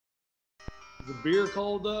The beer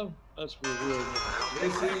cold though? That's for real.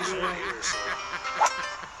 In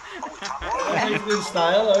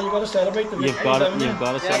style, you got to celebrate the victories. You've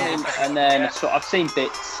got to celebrate. And then so I've seen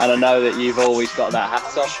bits, and I know that you've always got that hat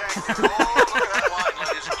on.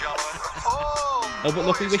 Oh, but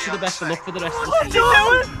look, we wish you the best of luck for the rest of the season.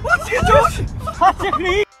 What's you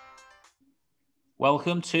doing?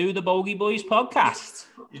 Welcome to the Bogey Boys podcast.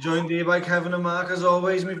 You're joined here by Kevin and Mark as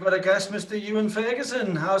always. We've got a guest, Mr. Ewen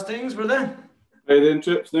Ferguson. How's things, brother? How you doing,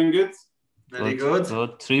 Trips? Doing good? Very good.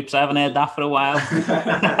 Good. Troops, I haven't heard that for a while.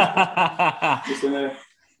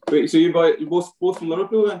 Wait, so you're both from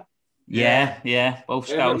Liverpool then? Yeah. Both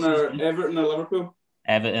scouts. Everton or Liverpool?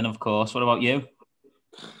 Everton, of course. What about you?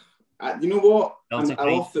 You know what? I Celtic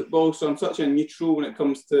love football, so I'm such a neutral when it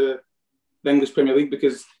comes to the English Premier League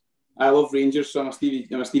because I love Rangers, so I'm a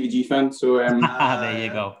Stevie G fan. So there you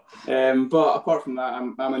go. But apart from that,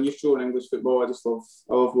 I'm a neutral in English football. I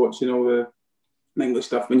love watching all the English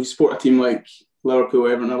stuff. When you support a team like Liverpool,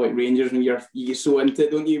 Everton, or like Rangers, when you get so into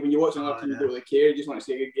it, don't you? When you watch another team, you don't really care. You just want to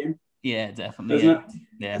see a good game. Yeah, definitely. Isn't it?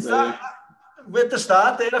 Yeah. With the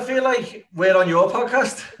start there, I feel like we're on your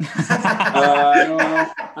podcast. No,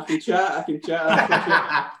 I can chat.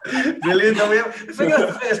 Brilliant. I think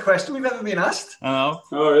that's the first question we've ever been asked. I know.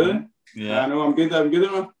 Oh, really? Yeah. I know. I'm good at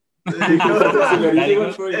it.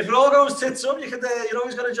 If it all goes tits up, you're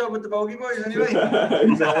always got a job with the Bogey Boys anyway.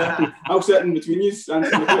 Exactly. I'll sit in between you, answering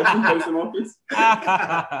the questions, how's the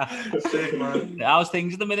office? Sick, man. How's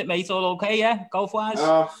things at the minute, mate? All okay, yeah? Golf-wise?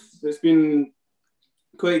 It's been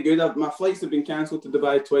quite good. My flights have been cancelled to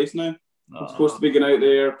Dubai twice now. I'm supposed to be going out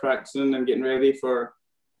there, practicing and getting ready for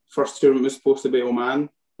first tournament was supposed to be Oman,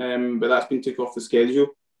 but that's been took off the schedule.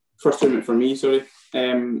 First tournament for me, sorry.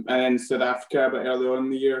 And then South Africa a bit early on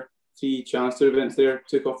in the year. 3 Challenger events there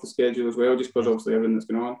took off the schedule as well, just because obviously everything that's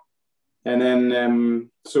going on. And then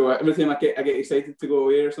so every time I get excited to go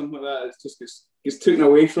away or something like that, it's taken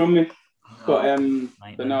away from me. But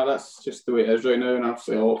no, that's just the way it is right now. And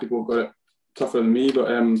obviously a lot of people have got it tougher than me, but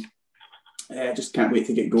I just can't wait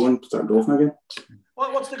to get going, start golfing again.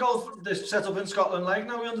 What's the golf this set up in Scotland like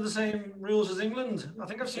now? Are we under the same rules as England? I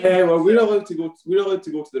think I've seen. Yeah, well, we're allowed to go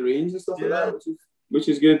to the range and stuff like that, which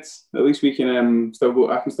is good. At least we can still go.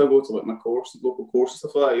 I can still go to like my local course and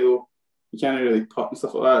stuff like that. You can't really putt and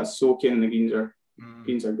stuff like that. It's soaking and the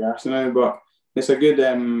greens are gas now, but it's a good.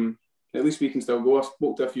 At least we can still go. I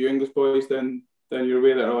spoke to a few English boys down your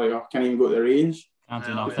way that are like, I can't even go to the range. Can't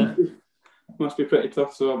do nothing. Must be pretty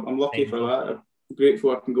tough. So I'm lucky for that. I'm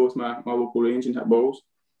grateful I can go to my local range and hit balls.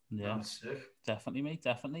 Yeah, definitely, mate.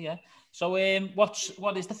 Definitely, yeah. So,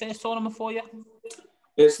 what is the first tournament for you?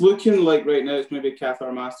 It's looking like right now it's maybe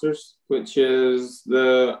Qatar Masters, which is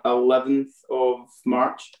the 11th of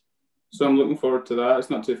March. So I'm looking forward to that. It's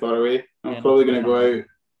not too far away. I'm probably going to go out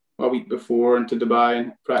a week before into Dubai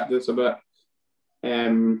and practice a bit. I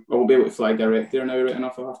won't be able to fly direct there now, right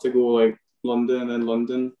enough. I'll have to go like London and then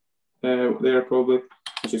London there probably,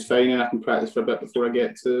 which is fine, and I can practice for a bit before I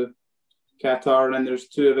get to Qatar. And then there's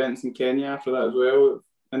 2 events in Kenya after that as well,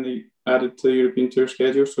 and they added to the European Tour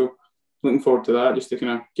schedule. So looking forward to that, just to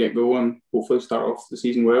kind of get going, hopefully start off the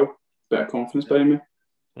season well. Bit of confidence behind me.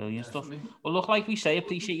 Brilliant stuff. Well, look, like we say,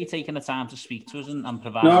 appreciate you taking the time to speak to us and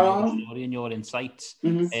provide your story and your insights.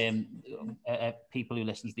 People who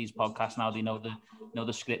listen to these podcasts now, they know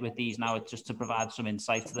the script with these now. It's just to provide some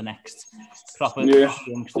insight to the next proper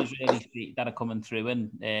youngsters really that are coming through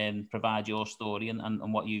and provide your story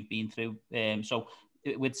and what you've been through. So,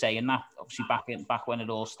 with saying that, obviously back when it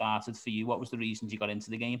all started for you, what was the reasons you got into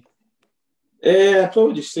the game? I'd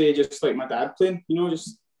probably just say just like my dad playing,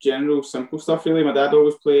 just general simple stuff really. My dad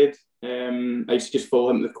always played. I used to just follow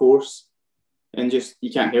him to the course and just,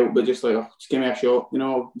 you can't help but just like, just give me a shot,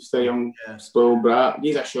 just a young spoiled brat.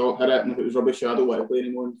 Give a shot, hit it, and if it was rubbish, I don't want to play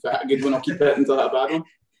anymore. If I hit a good one, I'll keep it until I hit a bad one.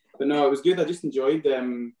 But no, it was good. I just enjoyed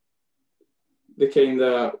the kind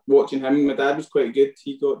of watching him. My dad was quite good.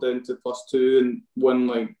 He got down to +2 and won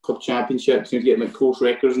like club championships. He was getting like course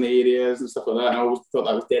records in the areas and stuff like that. And I always thought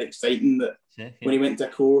that was dead exciting that when he went to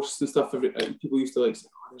a course and stuff, people used to like say,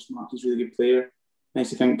 there's Mark, he's a really good player. And I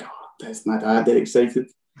used to think, that's my dad, dead excited.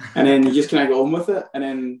 And then you just kind of got on with it. And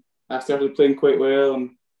then I started playing quite well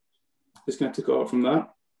and just kind of took it off from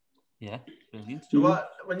that. Yeah, brilliant. So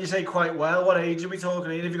when you say quite well, what age are we talking?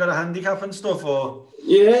 Have you got a handicap and stuff? Or?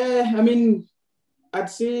 Yeah, I mean, I'd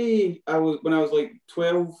say when I was like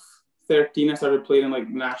 12, 13, I started playing in like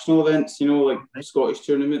national events, like Scottish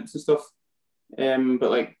tournaments and stuff. But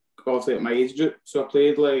like obviously at my age group. So I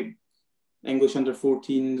played like English under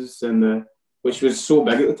 14s and which was so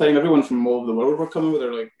big at the time. Everyone from all over the world were coming with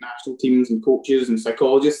their like national teams and coaches and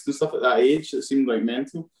psychologists and stuff at that age. It seemed like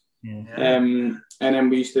mental. Yeah. And then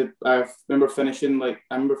we used to. I remember finishing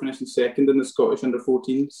second in the Scottish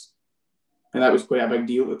under-14s, and that was quite a big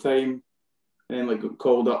deal at the time. And then like got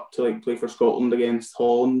called up to like play for Scotland against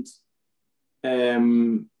Holland,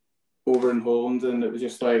 over in Holland, and it was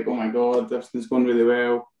just like, oh my god, this is going really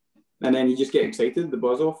well. And then you just get excited, the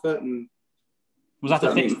buzz off it, and was that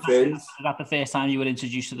the first time you were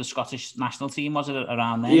introduced to the Scottish national team? Was it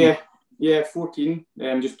around then? Yeah, 14.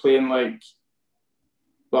 Just playing like.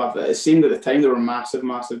 Well, it seemed at the time they were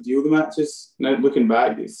massive deal, the matches. Now looking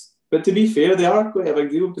back, but to be fair, they are quite a big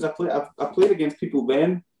deal because I played against people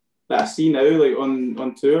then that I see now, like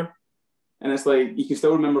on tour, and it's like you can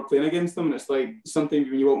still remember playing against them, and it's like sometimes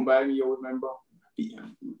when you walk by me, you always remember beating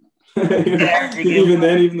them. Even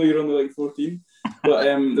then, even though you're only like 14, but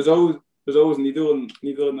there's always needle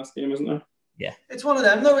in this game, isn't there? Yeah, it's one of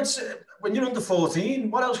them though. It's when you're under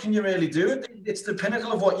 14, what else can you really do? It's the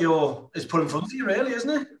pinnacle of what is put in front of you, really,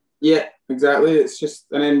 isn't it? Yeah, exactly. It's just,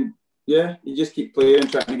 and then you just keep playing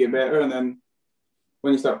and trying to get better, and then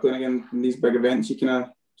when you start playing again in these big events, you kind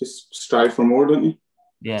of just strive for more, don't you?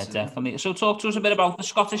 Yeah, definitely. So talk to us a bit about the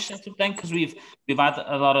Scottish setup then, because we've had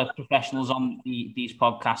a lot of professionals on these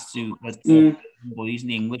podcasts who are boys in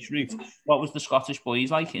the English route. What was the Scottish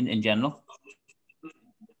boys like in general?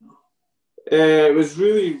 It was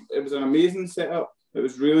an amazing setup. It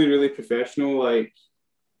was really, really professional. Like,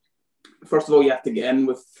 first of all, you have to get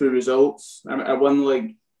in through results. I won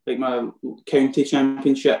like my county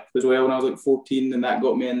championship as well when I was like 14, and that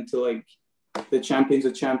got me into like the Champions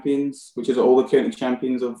of Champions, which is all the county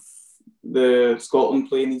champions of the Scotland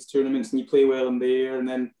play in these tournaments, and you play well in there, and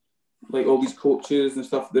then like all these coaches and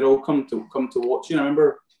stuff, they're all come to watch you. And I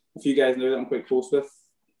remember a few guys now that I'm quite close with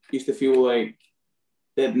used to feel like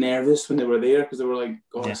they're nervous when they were there because they were like,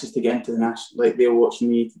 "Oh, this is to get into the national." Like they're watching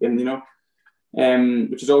me, and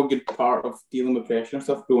which is all a good part of dealing with pressure and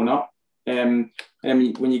stuff growing up. And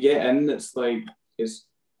when you get in, it's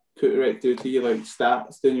put right through to you, like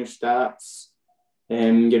doing your stats.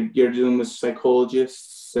 You're dealing with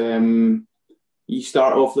psychologists. You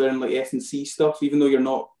start off learning like S&C stuff, even though you're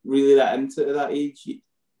not really that into it at that age.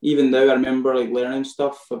 Even now, I remember like learning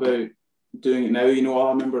stuff about doing it now. I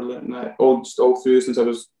remember learning that all through since I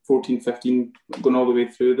was 14, 15, going all the way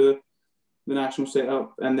through the national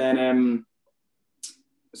setup. And then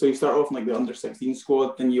so you start off in like the under 16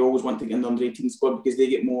 squad, then you always want to get in the under 18 squad because they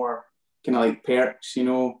get more kind of like perks,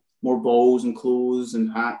 more balls and clothes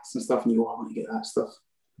and hats and stuff, and you go, I want to get that stuff.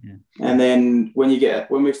 Yeah. And then when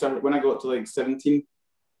I got to like 17,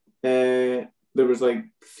 there was like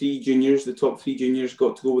the top three juniors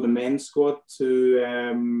got to go with the men's squad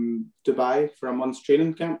to Dubai for a month's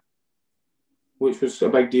training camp, which was a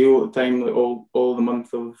big deal at the time, like all the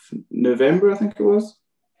month of November, I think it was.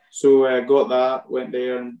 So I got that, went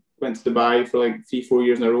there and went to Dubai for like 3-4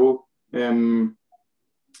 years in a row.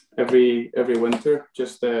 Every winter,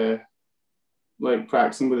 just like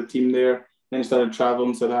practicing with the team there. Then I started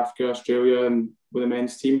traveling South Africa, Australia, and with the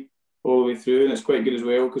men's team all the way through. And it's quite good as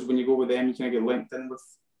well because when you go with them, you kind of get linked in with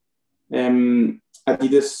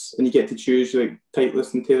Adidas, and you get to choose like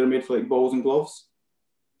Titleist and tailor-made for like balls and gloves.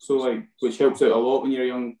 So like, which helps out a lot when you're a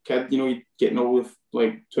young kid. You're getting all with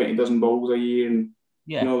like 20 dozen balls a year and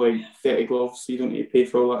like 30 gloves, so you don't need to pay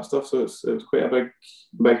for all that stuff. So it was quite a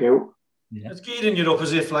big help. Yeah. It's gearing you up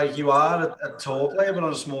as if like you are a tour player, but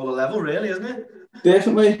on a smaller level, really, isn't it?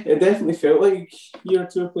 Definitely. It definitely felt like you're a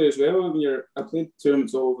tour player as well. I played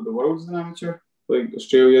tournaments all over the world as an amateur, like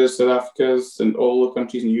Australia, South Africa's, and all the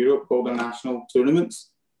countries in Europe, all their national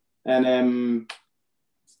tournaments. And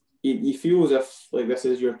you feel as if like this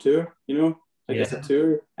is your tour, it's a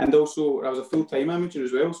tour. And also, I was a full-time amateur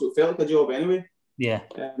as well, so it felt like a job anyway. Yeah.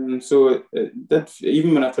 So it did,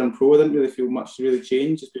 even when I turned pro, I didn't really feel much to really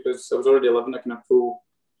change, just because I was already living a kind of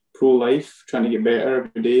pro life, trying to get better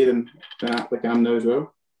every day than like I am now as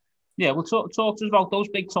well. Yeah, well, talk to us about those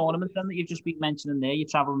big tournaments then that you've just been mentioning there. You're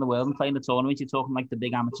traveling the world and playing the tournaments. You're talking like the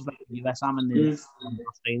big amateurs, like the USAM and the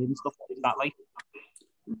Australian and stuff. What is that like?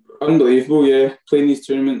 Unbelievable, yeah. Playing these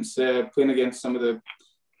tournaments, playing against some of the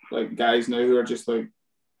like guys now who are just like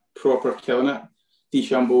proper killing it.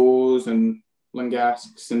 DeChambeau's and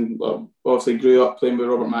Langasks, and obviously grew up playing with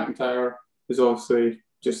Robert McIntyre, who's obviously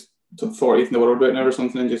just 40th in the world right now or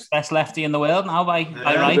something, and just best lefty in the world now by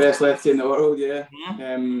right. Best lefty in the world, yeah.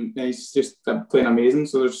 And he's just playing amazing.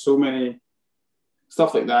 So there's so many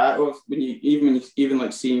stuff like that. When you even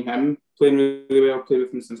like seeing him playing really well, played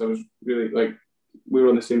with him since I was really like, we were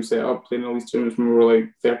on the same setup playing all these tournaments when we were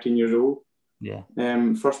like 13 years old. Yeah.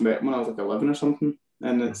 First met him when I was like 11 or something,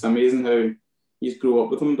 and it's amazing how you just grow up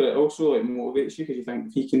with him, but it also like motivates you because you think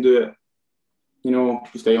if he can do it you know,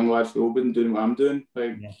 just a young lad from Oban doing what I'm doing.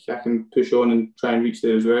 Like, I can push on and try and reach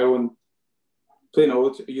there as well. And playing all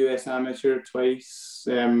the US amateur twice,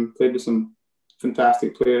 played with some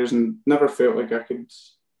fantastic players, and never felt like I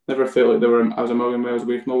was a million miles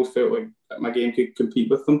away from. Always felt like my game could compete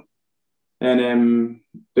with them. And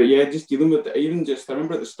but yeah, just dealing with I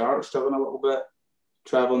remember at the start struggling a little bit,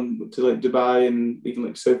 traveling to like Dubai and even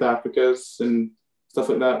like South Africa's and stuff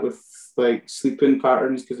like that with like sleeping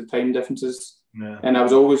patterns because of time differences. Yeah. And I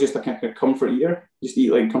was always just a kind of comfort eater, just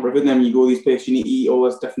eat like comfort food. And then you go these places, you need to eat all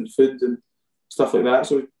this different food and stuff like that.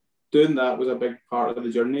 So doing that was a big part of the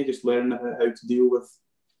journey, just learning how to deal with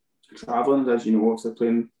traveling. As you know, obviously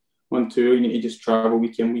playing one tour, you need to just travel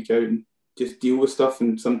week in, week out and just deal with stuff.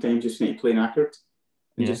 And sometimes you just need to play knackered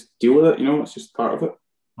and just deal with it. You know, it's just part of it.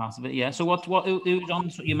 Part of it, yeah. So who's on?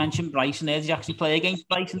 You mentioned Bryson there. Did you actually play against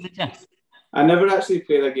Bryson, did you? I never actually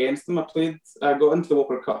played against him. I got into the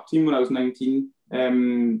Walker Cup team when I was 19.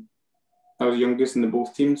 I was youngest in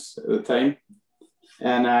both teams at the time.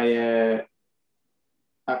 And I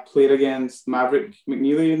played against Maverick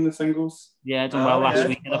McNeely in the singles. Yeah, done well last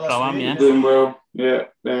week in the Pro-Am, yeah. Doing well, yeah.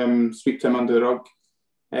 Sweeped him under the rug.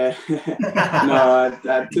 No, I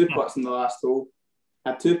had 2 putts in the last hole.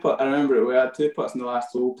 I remember it well. I had 2 putts in the last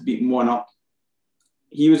hole to beat him 1 up.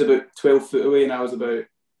 He was about 12 foot away and I was about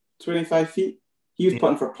 25 feet. He was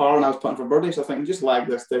putting for par and I was putting for birdie, so I think just lag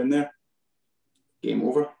this down there. Game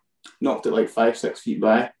over. Knocked it like 5-6 feet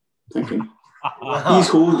by. Thinking, wow. He's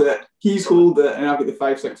holed it, and I've got the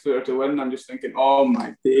 5-6 footer to win. I'm just thinking, oh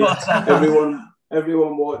my days.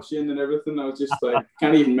 everyone watching and everything. I was just like,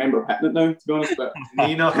 can't even remember hitting it now, to be honest, but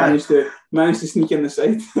managed to sneak in the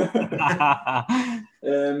side.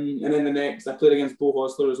 And then the next, I played against Bo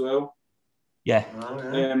Hosler as well. Yeah.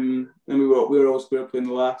 And we were all square playing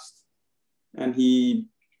the last, and it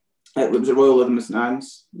was at Royal Lytham St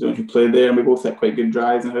Anne's. I don't know if you played there, and we both hit quite good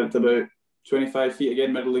drives and hit it to about 25 feet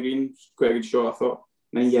again, middle of the green. Quite a good shot, I thought.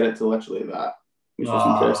 And then he hit it to literally that, which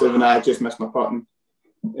was impressive. And I just missed my putt, and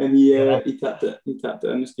he tapped it. He tapped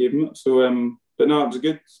it and just gave him it. So, but no, it was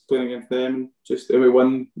good playing against them. And we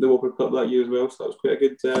won the Walker Cup that year as well. So that was quite a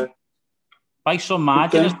good. By some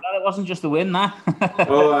margin, it wasn't just a win, that.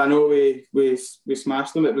 Oh, I know we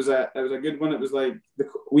smashed them. It was a good one. It was like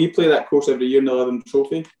we play that course every year in the Lytham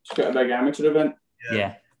Trophy. It's quite a big amateur event.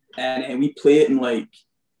 Yeah. And we play it in like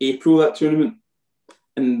April, that tournament,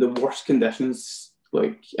 in the worst conditions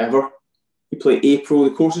like ever. We play April.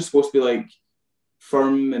 The course is supposed to be like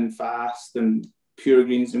firm and fast and pure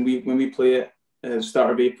greens, and when we play it at the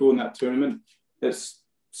start of April in that tournament, it's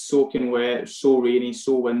soaking wet, so rainy,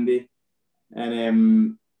 so windy.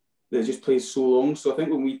 And it just plays so long. So I think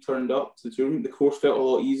when we turned up to the tournament, the course felt a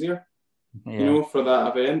lot easier, you know, for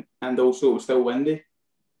that event. And also it was still windy.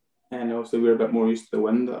 And also we were a bit more used to the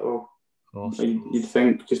wind. You'd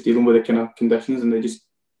think just dealing with the kind of conditions, and they just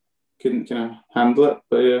couldn't kind of handle it.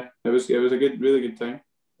 But yeah, it was a really good time.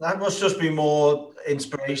 That must just be more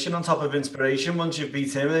inspiration on top of inspiration once you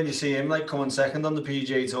beat him and then you see him like coming second on the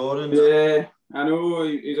PGA Tour. Yeah, I know.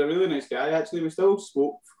 He's a really nice guy, actually. We still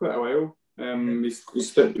spoke for quite a while. He's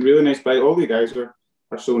a really nice guy. All the guys are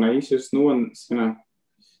so nice. There's no one that's kind of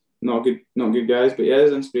not good guys, but yeah,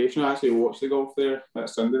 it's inspirational. I actually watched the golf there that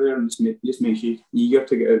Sunday there, and just makes you eager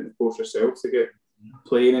to get out in the course yourself, to get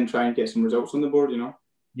playing and try and get some results on the board, you know.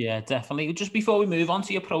 Yeah, definitely. Just before we move on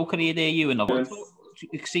to your pro career there, Ewen,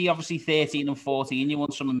 you see obviously 13 and 14, you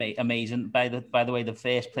won some amazing, by the way, the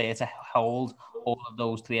first player to hold all of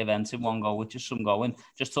those 3 events in one go, which is some going.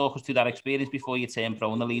 Just talk us through that experience before you turned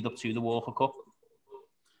pro in the lead up to the Walker Cup.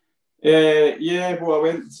 Yeah, well, I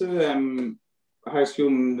went to high school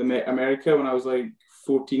in America when I was like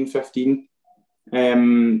 14, 15,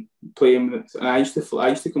 playing with, and I used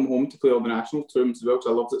to come home to play all the national tournaments as well because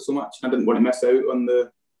I loved it so much. I didn't want to miss out on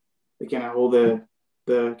the kind of all the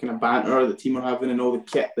kind of banter that the team were having and all the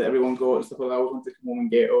kit that everyone got and stuff like that. I always wanted to come home and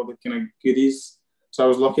get all the kind of goodies. So I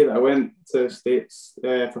was lucky that I went to the States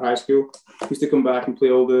for high school. I used to come back and play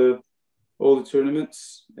all the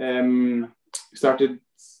tournaments. Started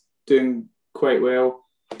doing quite well,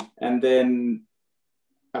 and then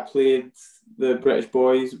I played the British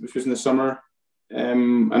Boys, which was in the summer,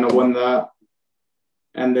 and I won that.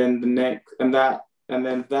 And then a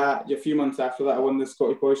few months after that, I won the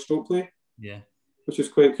Scottish Boys Stroke Play. Yeah, which was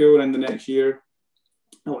quite cool. And then the next year,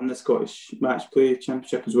 I won the Scottish Match Play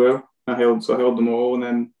Championship as well. I held them all, and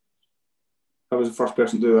then I was the first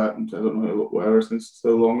person to do that. I don't know whatever, since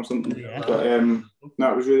so long or something. Yeah. But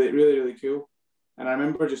no, it was really, really, really cool. And I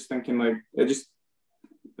remember just thinking, like, it just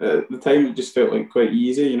at the time it just felt like quite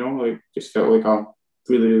easy, you know, like just felt like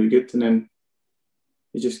really, really good. And then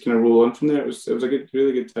you just kind of roll on from there. It was a good,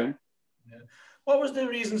 really good time. Yeah. What was the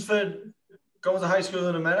reasons for going to high school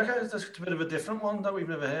in America? That's a bit of a different one that we've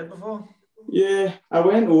never heard before. Yeah, I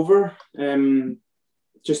went over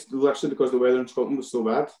just literally because the weather in Scotland was so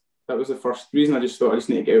bad. That was the first reason. I just thought I just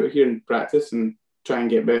need to get out of here and practice and try and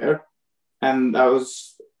get better. And that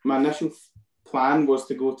was my initial plan, was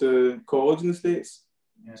to go to college in the States.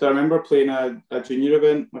 Yeah. So I remember playing a junior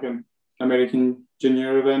event, like an American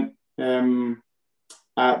junior event,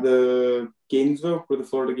 at the Gainesville, where the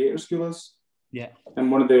Florida Gator School is. Yeah.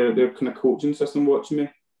 And one of their kind of coaching system watching me.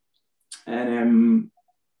 And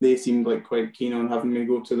they seemed like quite keen on having me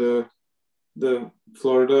go to the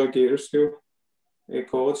Florida Gator School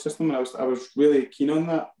college system. And I was really keen on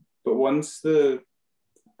that. But once I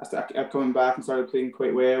coming back and started playing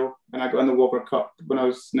quite well, and I got in the Walker Cup when I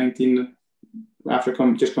was 19, after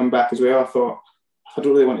just coming back as well, I thought, I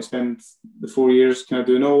don't really want to spend the 4 years kind of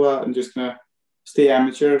doing all that and just kind of stay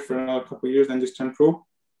amateur for another couple of years and then just turn pro.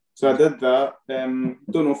 So I did that. Don't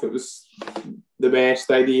know if it was the best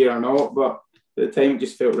idea or not, but at the time it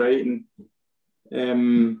just felt right,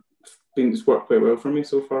 and it's worked quite well for me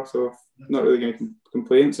so far. So I'm not really getting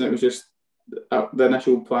complaints, and it was just the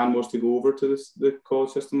initial plan was to go over to the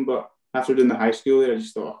college system, but after doing the high school there, I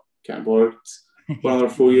just thought, can't bother. It's 1 or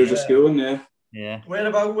 4 years of schooling, Yeah.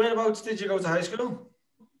 Whereabouts did you go to high school?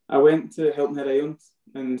 I went to Hilton Head Island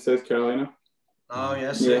in South Carolina. Oh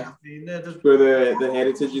yes, yeah. I've been there. Where the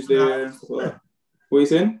heritage is there and stuff like that. What are you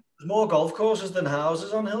saying? There's more golf courses than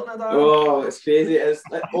houses on Hilton Head Island. Oh, it's crazy. It's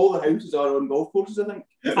like all the houses are on golf courses, I think.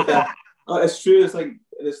 It's true.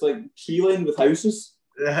 It's like tree line with houses.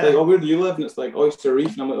 Yeah. Like, oh, where do you live? And it's like Oyster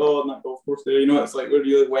Reef, and I'm like, oh, on that golf course there. You know, it's like, where do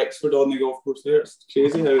you live? Wexford on the golf course there. It's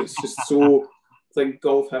crazy how it's just so, it's like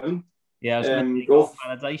golf heaven. Yeah, golf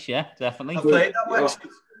paradise. Yeah, definitely. I've played at Wexford.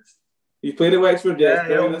 You played at Wexford, yeah,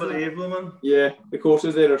 unbelievable, man. Yeah, the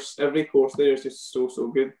courses there, every course there is just so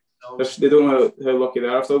good. They don't know how lucky they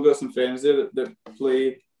are. I've still got some friends there that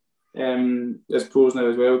play as pros now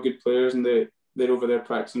as well, good players, and they're over there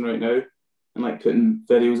practicing right now and like putting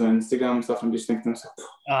videos on Instagram and stuff. I'm just thinking to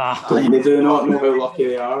myself, they do not know how lucky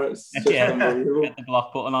they are. It's just unbelievable. Get the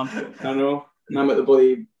block button on. I know. And I'm at the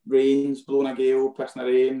bloody range, blowing a gale, pissing a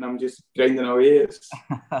rain, and I'm just grinding away. It's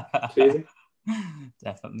crazy.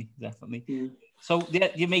 Definitely. So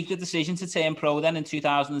you make the decision to turn pro then in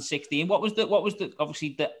 2016. What was the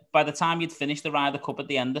obviously by the time you'd finished the Ryder Cup at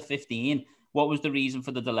the end of 15, what was the reason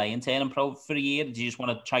for the delay in turning pro for a year? Did you just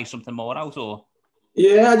want to try something more out, or?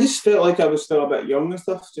 Yeah, I just felt like I was still a bit young and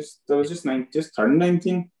stuff. I was just turned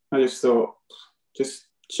 19. I just thought, just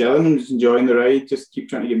chilling and just enjoying the ride, just keep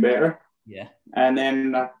trying to get better. Yeah. And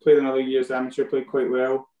then I played another year as amateur, played quite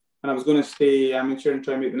well, and I was going to stay amateur and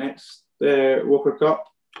try and make the next Walker Cup.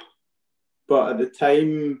 But at the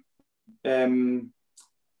time,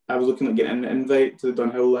 I was looking at getting an invite to the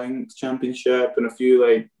Dunhill Links Championship and a few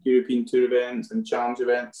like European Tour events and Challenge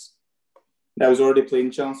events. I was already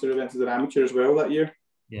playing Challenge Tour events as an amateur as well that year.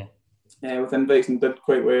 Yeah. With invites, and did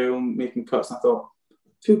quite well, making cuts. And I thought, I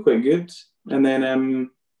feel quite good. And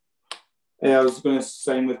then I was going to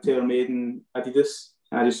sign with TaylorMade and Adidas.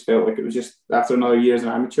 I just felt like it was just after another year as an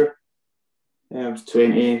amateur. I was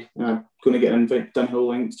 20, and I'm going to get an invite to Dunhill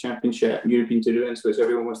Links Championship, European Tour events, which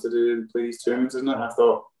everyone wants to do and play these tournaments, isn't it? And I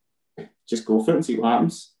thought, just go for it and see what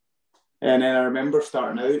happens. And then I remember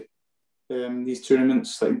starting out these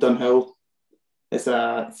tournaments like Dunhill. It's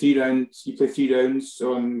a 3 rounds. You play 3 rounds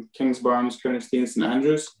on Kingsbarns, Crown of Stay, and St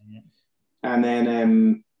Andrews, and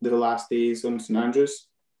then the last days on St Andrews.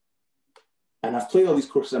 And I've played all these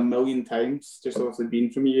courses a million times, just obviously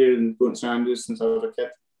being from here and going to St Andrews since I was a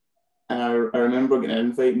kid. And I remember getting an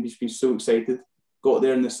invite and just being so excited. Got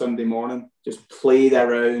there on the Sunday morning, just played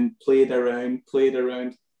around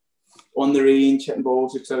on the range, hitting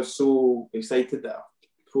balls, because I was so excited that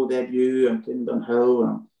pro debut, I'm playing Dunhill, and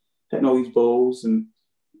I'm hitting all these balls, and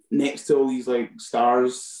next to all these like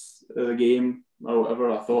stars of the game, or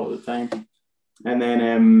whatever I thought at the time. And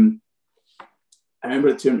then I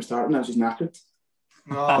remember the tournament starting, I was just knackered.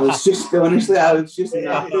 I was just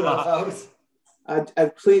knackered.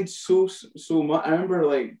 I'd played so much. I remember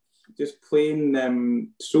like just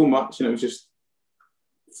playing so much, and it was just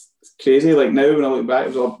crazy. Like now when I look back, it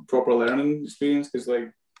was all a proper learning experience, because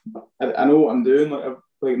like I know what I'm doing.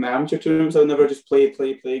 Like in the amateur tournaments, I'd never just play, go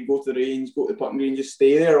to the range, go to the putting green, just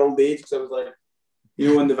stay there all day, because I was like,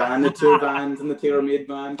 you know, in the van, the tour vans and the TaylorMade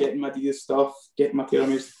van, getting my Adidas stuff, getting my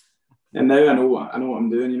TaylorMade. And now I know what I'm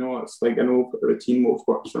doing. You know, it's like I know a routine what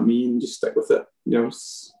works for me, and just stick with it. You know,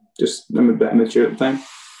 I'm a bit immature at the time.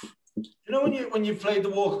 You know, when you played the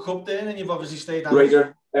Walker Cup then, and you've obviously stayed down.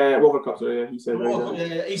 Ryder, Walker Cup, sorry, yeah, he said Ryder.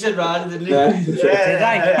 Yeah, he said Ryder, didn't he? Yeah.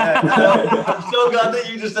 Yeah. I'm so glad that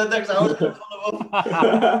you just said that, because I was full of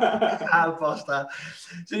I'll boss that.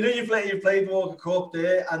 So you know you played Walker Cup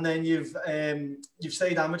there, and then you've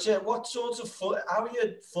stayed amateur. What sorts of how are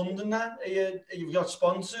you funding that? You've got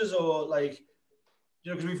sponsors or like,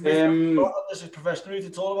 you know, because we've got this is professional.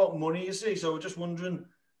 It's all about money, you see. So we're just wondering.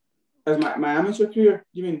 As my amateur career,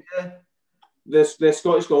 you mean? Yeah. The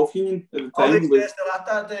Scottish Golf Union at the time. They're still at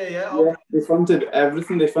that day, yeah. Yeah, they funded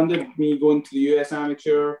everything. They funded me going to the US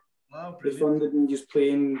Amateur. Wow, they funded me just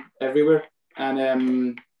playing everywhere,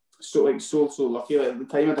 and so lucky. Like, at the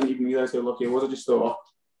time, I didn't even realise how lucky I was. I just thought, oh,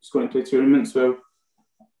 just going to play tournaments, well,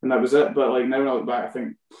 and that was it. But like now, when I look back, I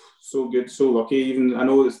think so good, so lucky. Even I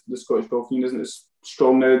know the Scottish Golf Union isn't as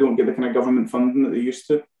strong now. They don't get the kind of government funding that they used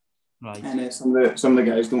to, right? And some of the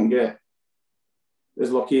guys don't get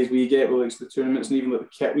as lucky as we get with like the tournaments, and even like the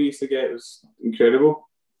kit we used to get was incredible.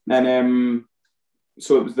 And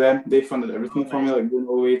so it was them. They funded everything for me, like going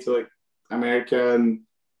all the way to like America and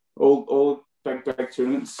all big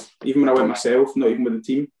tournaments. Even when I went myself, not even with the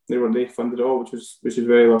team, they funded it all, which was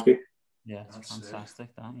very lucky. Yeah, that's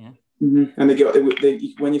fantastic. That, yeah. Mm-hmm. And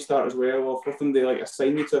they when you start as well off with them, they like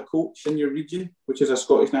assign you to a coach in your region, which is a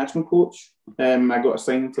Scottish national coach. I got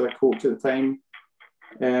assigned to a coach at the time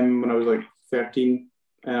when I was like 13,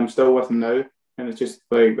 and I'm still with him now. And it's just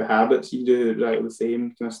like the habits you do, like the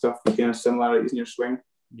same kind of stuff, the kind of similarities in your swing.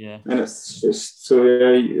 Yeah. And it's just so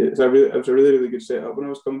it was a really good setup when I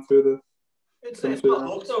was coming through the. It's not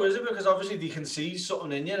luck though, is it? Because obviously they can see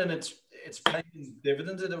something in you, and it's paying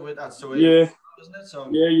dividends. That's the way. Yeah. Isn't it? So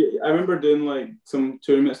yeah, I remember doing like some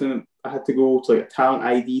tournaments, and I had to go to like a talent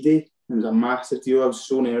ID day. It was a massive deal. I was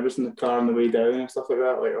so nervous in the car on the way down and stuff like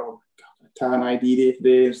that. Like, oh my God, talent ID day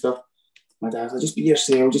today and stuff. My dad was like, just be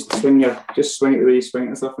yourself, just swing it the way you swing it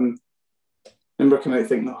and stuff. And I remember kind of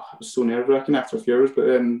thinking, I was so nerve-wracking after a few hours. But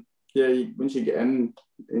then, once you get in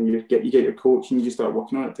and you get your coach and you just start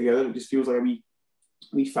working on it together, it just feels like a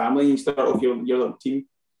wee family. And you start off your little team.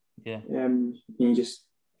 Yeah. And you just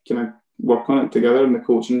kind of work on it together. And the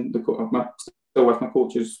coaching, still with my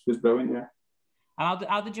coach was brilliant. Yeah. And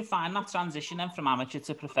how did you find that transition then from amateur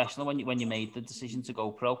to professional when you made the decision to go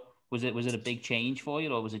pro? Was it a big change for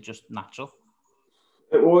you, or was it just natural?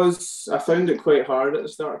 It was. I found it quite hard at the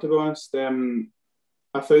start, to be honest.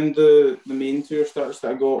 I found the main tour starts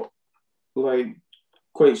that I got like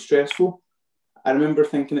quite stressful. I remember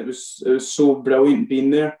thinking it was so brilliant being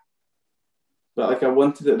there, but like I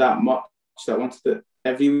wanted it that much that I wanted it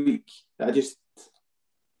every week. That I just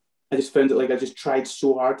found it like I just tried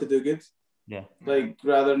so hard to do good. Yeah. Like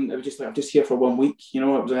rather than it was just like I'm just here for 1 week, you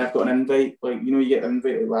know. It was like I've got an invite, like you know, you get an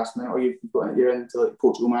invite like last minute, or you're into like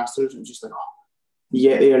Qatar Masters, and it was just like, oh, you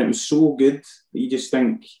get there, and it was so good that you just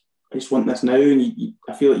think, I just want this now, and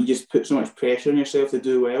I feel like you just put so much pressure on yourself to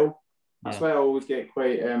do well. That's why I always get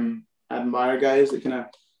quite admire guys that kind of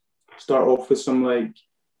start off with some like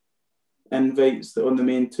invites on the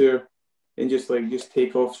main tour and just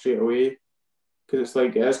take off straight away, because it's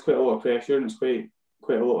like it is quite a lot of pressure, and it's quite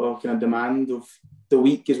a lot of kind of demand of the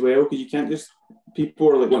week as well, because you can't just, people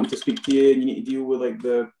are like wanting to speak to you, and you need to deal with like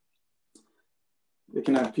the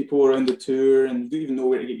kind of people around the tour, and you don't even know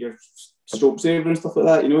where to get your stroke saver and stuff like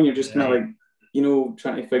that, you know, and you're just kind of like, you know,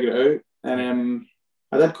 trying to figure it out. And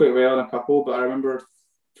I did quite well in a couple, but I remember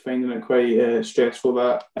finding it quite stressful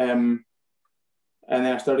that and then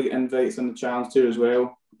I started getting invites on the Challenge Tour as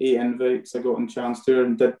well. 8 invites I got on Challenge Tour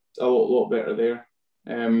and did a lot better there.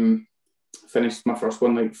 Finished my first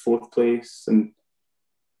one like 4th place and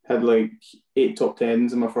had like 8 top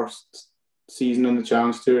 10s in my first season on the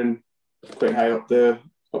Challenge Tour, and quite high up the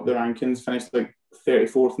rankings. Finished like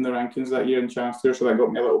 34th in the rankings that year in Challenge Tour, so that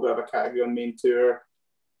got me a little bit of a category on main tour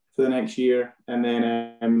for the next year, and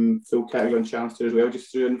then full category on Challenge Tour as well,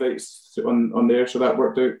 just through invites on there. So that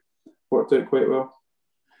worked out quite well.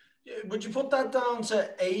 Would you put that down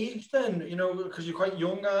to age then? You know, because you're quite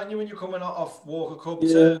young, aren't you, when you're coming off Walker Cup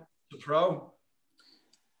to pro?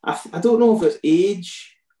 I don't know if it's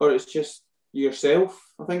age or it's just yourself.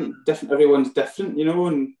 I think everyone's different, you know,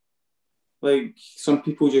 and like some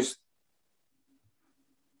people just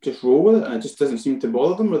roll with it and it just doesn't seem to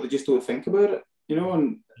bother them, or they just don't think about it, you know,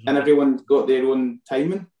 and everyone's got their own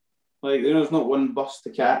timing. Like, you know, there's not one bus to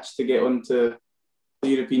catch to get onto the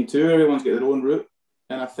European Tour. Everyone's got their own route.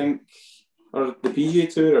 And I think, or the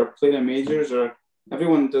PGA Tour, or playing in majors, or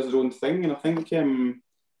everyone does their own thing. And I think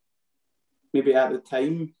maybe at the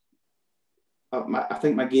time, I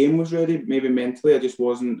think my game was ready. Maybe mentally, I just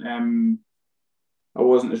wasn't. I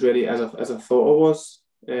wasn't as ready as I thought I was.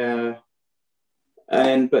 But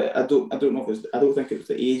I don't know if I don't think it was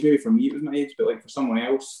the age. Maybe for me it was my age, but like for someone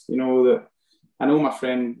else, you know, that I know my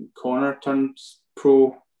friend Connor turned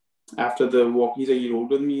pro after the walk. He's a year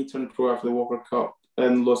older than me. He turned pro after the Walker Cup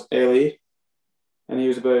in LA, and he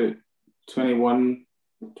was about 21,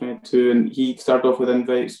 22, and he started off with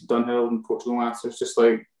invites, Dunhill and Portugal Masters, just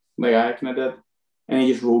like I kind of did, and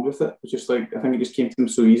he just rolled with it. It's just like, I think it just came to him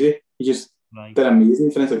so easy. He just did amazing.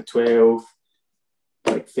 He finished like 12th,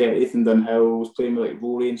 like 30th in Dunhill, was playing with like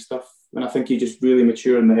Rory and stuff, and I think he just really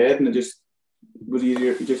matured in the head, and it just was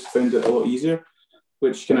easier. He just found it a lot easier,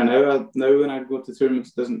 which kind of now when I go to tournaments,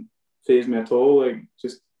 it doesn't faze me at all. Like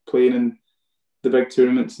just playing in the big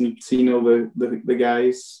tournaments and seeing all the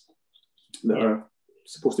guys that are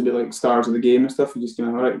supposed to be like stars of the game and stuff, you just kind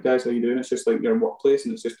of, all right guys, how you doing? It's just like your workplace,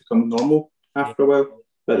 and it's just become normal after a while.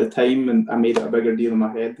 But at the time, and I made it a bigger deal in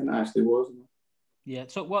my head than it actually was. Yeah,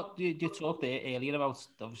 so what you talked there earlier about,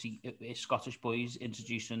 obviously Scottish boys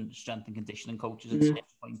introducing strength and conditioning coaches at certain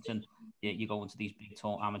points, and you go into these big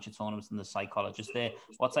amateur tournaments and the psychologist there.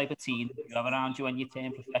 What type of team did you have around you when you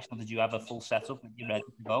turned professional? Did you have a full setup and you ready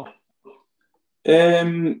to go?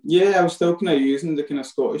 Yeah, I was still kind of using the kind of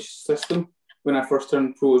Scottish system when I first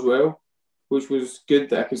turned pro as well, which was good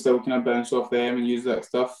that I could still kind of bounce off them and use that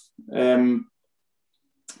stuff.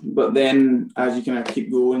 But then as you kind of keep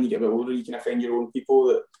going, you get a bit older, you kind of find your own people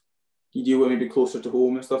that you deal with maybe closer to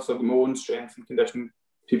home and stuff. So I've got my own strength and conditioning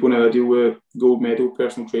people now. I deal with gold medal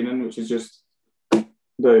personal training, which is just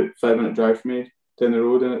about 5-minute drive from me down the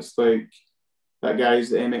road, and it's like that guy's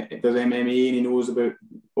does MMA and he knows about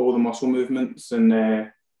all the muscle movements, and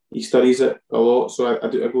he studies it a lot. So I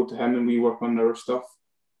go to him and we work on our stuff.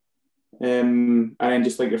 And then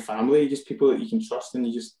just like your family, just people that you can trust, and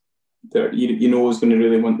you know is going to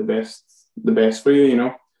really want the best for you, you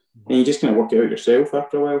know. And you just kind of work it out yourself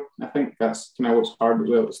after a while. I think that's kind of what's hard as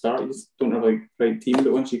well at the start. You just don't have like the right team,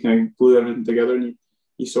 but once you kind of glue everything together and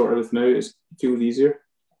you sort everything out, it feels easier.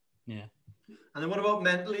 Yeah. And then what about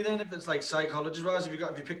mentally then? If it's like psychologist-wise, have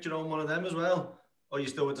you picked your own one of them as well? Or are you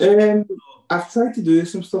still with I've tried to do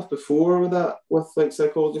some stuff before with that, with like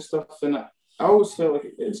psychologist stuff, and I always felt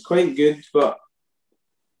like it's quite good, but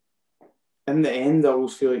in the end, I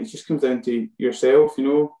always feel like it just comes down to yourself, you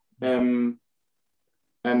know.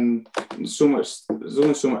 And there's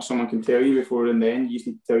only so much someone can tell you before in the end you just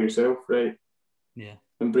need to tell yourself, right? Yeah.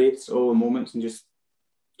 Embrace all the moments and just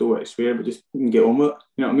don't want to swear, but just get on with it.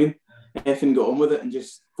 You know what I mean? Effing get on with it and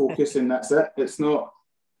just focus, and that's it. There's no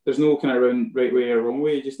kind of right way or wrong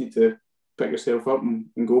way. You just need to pick yourself up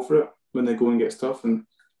and go for it when the going gets tough. And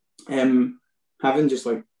having just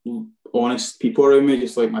like honest people around me,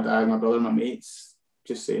 just like my dad, my brother, my mates,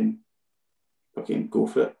 just saying, fucking go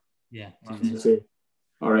for it. Yeah. Say,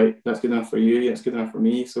 all right, that's good enough for you. That's good enough for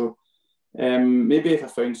me. So maybe if I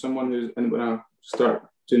find someone and when I start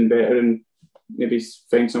doing better, and maybe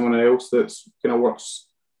find someone else that's kind of works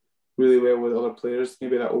really well with other players,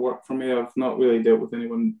 maybe that will work for me. I've not really dealt with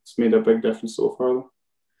anyone that's made a big difference so far, though.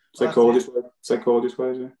 Psychologist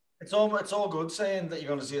wise, yeah. It's all good saying that you're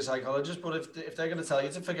going to see a psychologist, but if they're going to tell you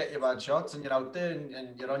to forget your bad shots and you're out there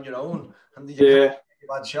and you're on your own and you your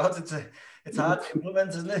bad shots, it's hard to implement,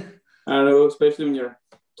 isn't it? I don't know, especially when you're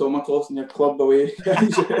Thomas lost in your club away.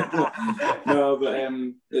 No, but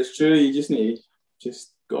it's true. You just need to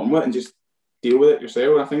just go on with it and just deal with it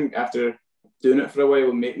yourself. I think after doing it for a while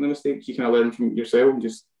and making the mistakes, you kind of learn from yourself and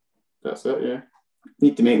just that's it. Yeah, you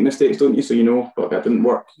need to make mistakes, don't you? So you know, but that didn't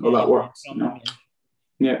work. Or that works. You know?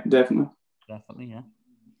 Yeah, definitely. Yeah.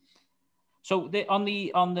 So on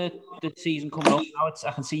the season coming up now,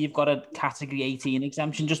 I can see you've got a category 18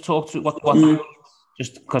 exemption. Just talk through what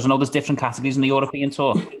just because I know there's different categories in the European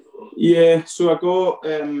Tour. Yeah, so I got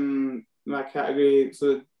my category.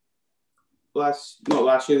 So not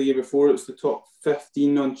last year, the year before, it's the top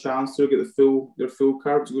 15 on chance to get their full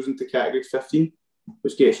card, which goes into category 15,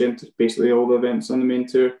 which gets you into basically all the events on the main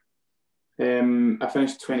tour. I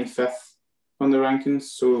finished 25th on the rankings,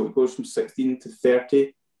 so it goes from 16 to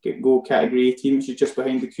 30. Go category 18, which is just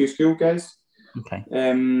behind the Q School guys. Okay.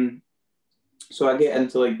 So I get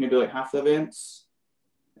into maybe half the events.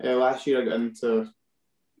 Last year I got into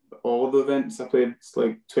all the events. I played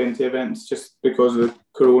 20 events just because of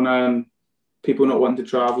Corona and people not wanting to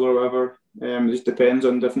travel or whatever. It just depends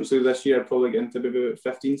on different. So this year I'd probably get into maybe about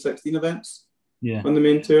 15, 16 events on the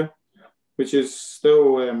main tour, which is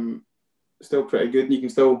still pretty good. And you can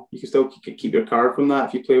still keep your card from that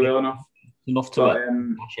if you play well enough. Enough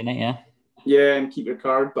to in it, yeah. Yeah, and keep your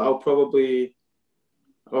card. But I'll probably,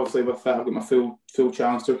 obviously with that, I've got my full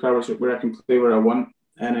challenge tour card where I can play where I want,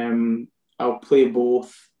 and I'll play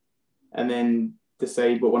both, and then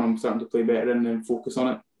decide what one I'm starting to play better and then focus on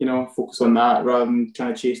it. You know, focus on that rather than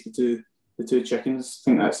trying to chase the two chickens. I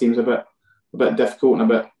think that seems a bit difficult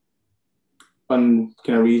and a bit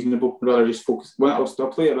kind of reasonable. I'd rather just focus. Well, I'll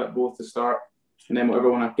play a bit both to start, and then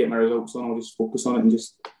whatever when I get my results on, I'll just focus on it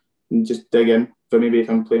and just dig in. But maybe if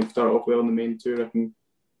I'm playing start off well on the main tour, I can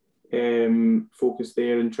focus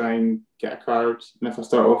there and try and get a card. And if I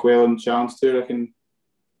start off well on Challenge Tour, I can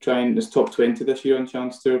try and just top 20 this year on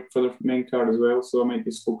Challenge Tour for the main card as well. So I might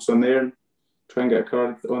just focus on there and try and get a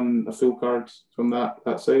card on a full card from that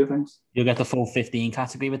side of things. You'll get the full 15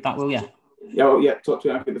 category with that, will you? Yeah, top 20,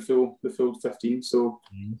 I get the full 15. So,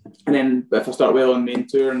 and then if I start well on main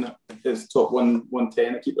tour and it's top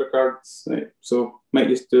 110, I keep their cards. Right? So might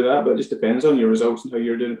just do that, but it just depends on your results and how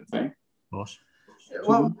you're doing at the time. Of course.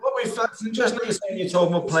 Well, it's interesting that you're saying you're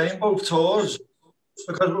talking about playing both tours,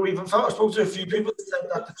 because we've spoken to a few people that said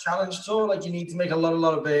that the Challenge Tour, like you need to make a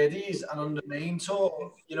lot of birdies, and on the main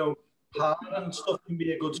tour, par and stuff can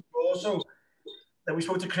be a good score. So then we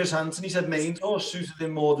spoke to Chris Hansen. He said main tour suited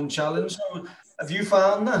him more than Challenge. So have you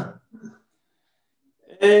found that?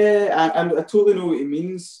 I totally know what he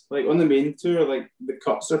means. Like on the main tour, like the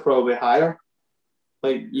cuts are probably higher.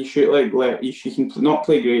 Like you shoot you can not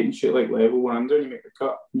play great and shoot like level 1 under, and you make the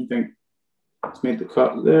cut, and you think it's made the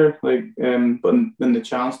cut there. Like but in the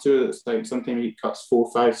Challenge Tour, it's like sometimes he cuts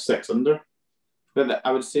 4, 5, 6 under. But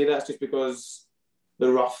I would say that's just because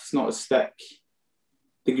the rough's not as thick.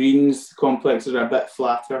 The greens complexes are a bit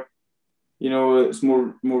flatter. It's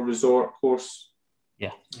more resort course.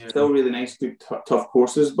 Yeah. Still really nice, good, tough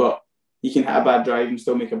courses, but you can hit a bad drive and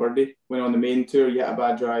still make a birdie. When on the main tour, you hit a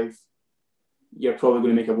bad drive, you're probably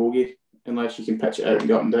going to make a bogey unless you can pitch it out and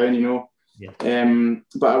get up and down, Yeah.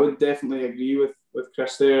 But I would definitely agree with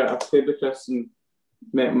Chris there. I've played with Chris and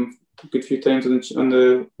met him a good few times on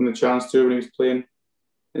the Challenge Tour when he was playing.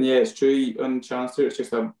 And yeah, it's true. On Challenge Tour, it's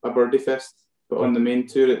just a birdie fest. But on the main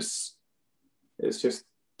tour, it's just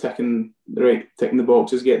ticking the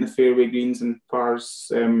boxes, getting the fairway greens and pars.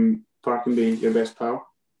 Par can be your best pal.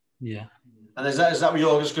 Yeah. And is that what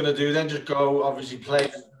you're just going to do then? Just go, obviously, play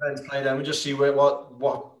them and just see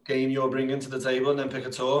what game you're bringing to the table and then pick a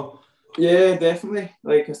tour? Yeah, definitely.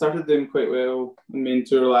 Like I started doing quite well on main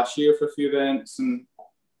tour last year for a few events and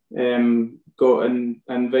got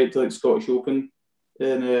invited to like Scottish Open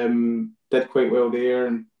and did quite well there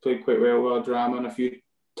and played quite well drama and a few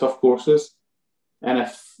tough courses. And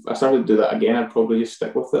if I started to do that again, I'd probably just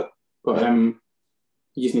stick with it. But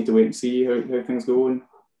you just need to wait and see how things go and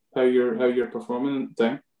how you're performing at the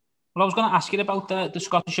time. Well, I was going to ask you about the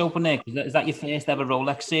Scottish Open there. Is that your first ever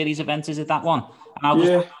Rolex Series event? Is it that one? And how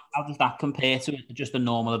does that compare to just a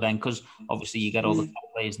normal event? Because obviously you get all the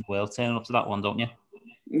top players in the world turning up to that one, don't you?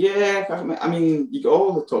 Yeah, I mean, you get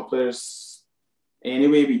all the top players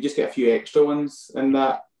anyway, but you just get a few extra ones, and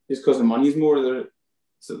that just because the money's more there.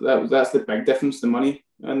 So that's the big difference, the money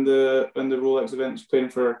and the Rolex event is playing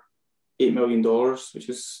for $8 million, which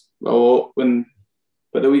is a lot.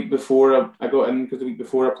 But the week before I got in because the week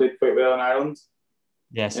before I played quite well in Ireland.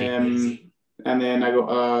 Yes. And then I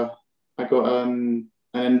got an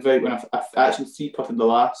invite when I actually 3-putted the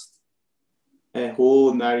last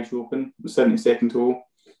hole in the Irish Open, the 72nd hole,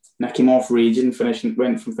 and I came off raging,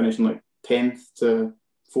 went from finishing like 10th to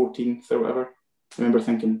 14th or whatever. I remember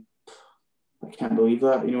thinking, I can't believe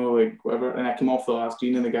that, like whatever. And I came off the last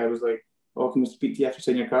green and the guy was like, "Oh, can we speak to you after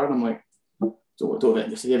signing your card?" And I'm like, don't let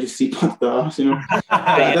me say I just see-putted the ass, But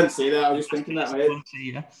I didn't say that, I was just thinking that in my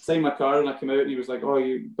head. Signed my card and I came out and he was like, "Oh,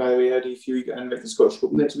 by the way, how do you feel you get in like the Scottish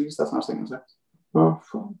Open next week and stuff?" And I was thinking, "Oh,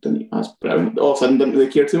 didn't that's brilliant." All of a sudden, didn't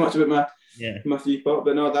really care too much about my 3-putt,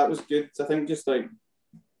 but no, that was good. I think just like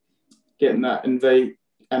getting that invite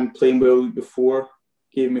and playing well before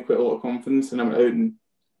gave me quite a lot of confidence, and I went out and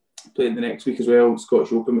played the next week as well,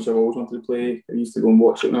 Scottish Open, which I've always wanted to play. I used to go and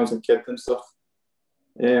watch it when I was a kid and stuff.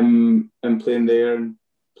 And playing there and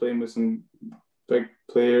playing with some big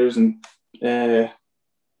players and playing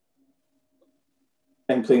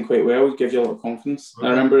quite well, it gives you a lot of confidence. Okay. I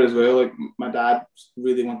remember as well, like my dad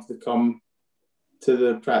really wanted to come to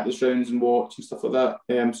the practice rounds and watch and stuff like that.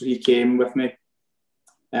 So he came with me,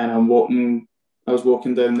 and I was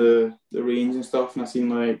walking down the range and stuff, and I seen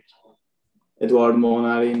like Eduardo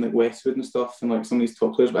Molinari and like Westwood and stuff, and like some of these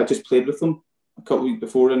top players. But I just played with them a couple of weeks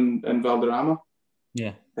before in Valderrama.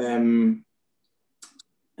 Yeah.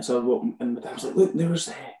 So I walked, and my dad was like, "Look, there's,"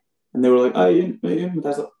 and they were like, "Oh, Ian." My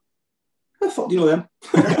dad's like, "How the fuck do you know them?"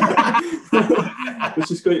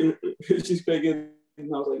 which is quite good.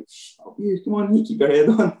 And I was like, "Oh, you come on, you keep your head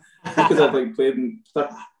on," because I've like played and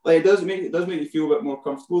stuff. Like it does make you feel a bit more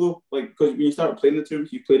comfortable though. Like because when you start playing the tour,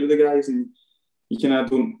 you play with the guys, and you kind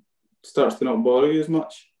of starts to not bother you as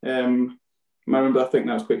much. I remember I think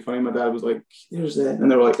that was quite funny. My dad was like, "There's that," and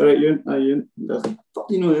they were like, "All right, Ewan." And I was like, "Fuck,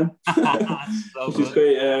 you know him." Which is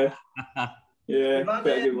quite, Yeah, quite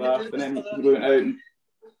a good laugh. And then he went out and...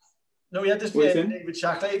 No, he had this David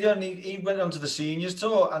Shacklady, and he went on to the seniors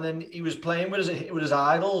tour, and then he was playing with his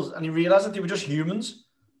idols, and he realised that they were just humans.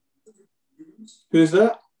 Who's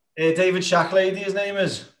that? David Shacklady, his name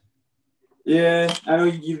is. Yeah, I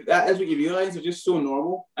know. That is what you realise. They're just so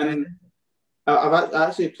normal. And I've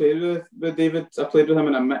actually played with David. I played with him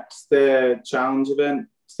in a mixed challenge event,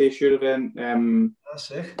 Staysure event, That's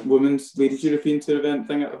sick. Women's Ladies European Tour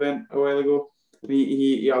event a while ago. And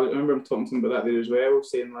I remember him talking to him about that there as well,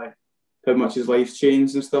 saying like how much his life's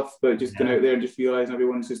changed and stuff, but just going out there and just realising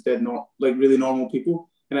everyone's just dead, not like really normal people.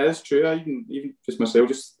 And it is true. I even just myself,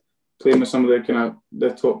 just playing with some of the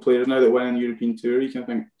top players now that win on the European Tour, you can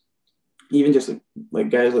think, even just like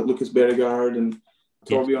guys like Lucas Berregard and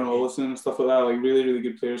Torbjorn Olesen and stuff like that, like really, really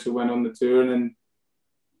good players who went on the tour, and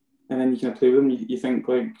then you can play with them. You think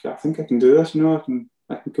like, I think I can do this, you know, I can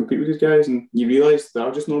compete with these guys, and you realise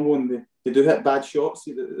they're just normal, and they do hit bad shots.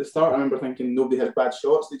 At the start, I remember thinking nobody hits bad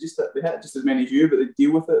shots. They hit just as many as you, but they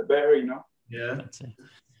deal with it better, you know. Yeah.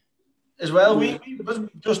 As well, we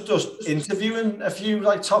just interviewing a few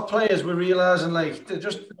like top players. We're realising like they're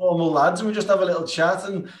just normal lads, and we just have a little chat.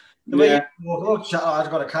 And the way you walk,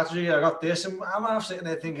 I've got a category, I got this, and I'm half sitting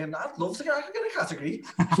there thinking, I'd love to get a category.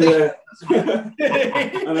 Yeah,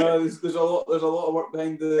 I know. There's a lot of work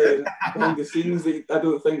behind the scenes that I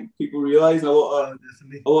don't think people realise, and a lot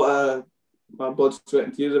of blood, sweat,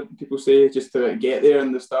 and tears that people say just to get there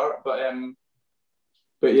in the start,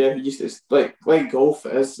 But yeah, it's like golf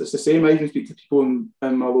is. It's the same. I even speak to people in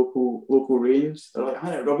my local range. They're like,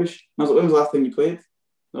 "I hit rubbish." And I was like, "When was the last time you played?"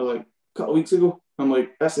 They're like, "A couple of weeks ago." I'm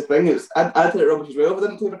like, "That's the thing. I'd hit rubbish as well if I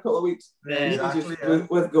didn't play for a couple of weeks." Yeah, exactly.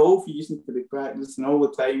 With golf, you just need to be practicing all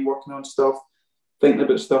the time, working on stuff, thinking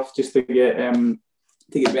about stuff just to get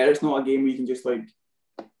better. It's not a game where you can just like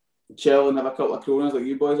chill and have a couple of Coronas like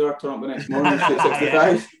you boys are, turn up the next morning, shoot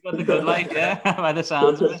 65. Got the good life, yeah, by the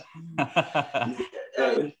sounds of it.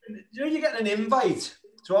 You're getting an invite.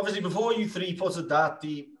 So obviously before you three-putted that,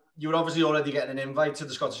 you were obviously already getting an invite to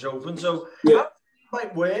the Scottish Open. So how does the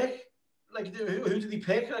invite work? Like who did he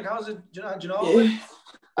pick? Like how's it? Do you know? Yeah.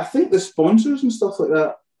 I think the sponsors and stuff like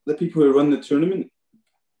that, the people who run the tournament,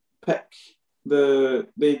 they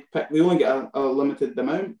only get a limited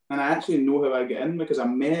amount, and I actually know how I get in because I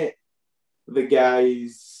met the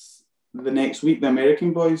guys the next week, the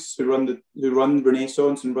American boys who run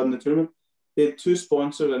Renaissance and run the tournament. They had 2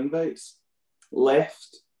 sponsored invites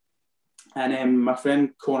left, and my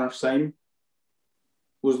friend Connor Syme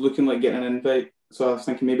was looking like getting an invite, so I was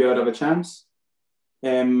thinking maybe I'd have a chance.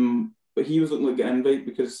 But he was looking like getting an invite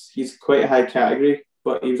because he's quite a high category,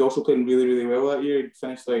 but he was also playing really, really well that year. He'd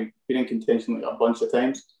finished like being in contention like a bunch of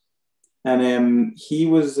times, and he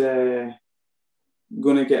was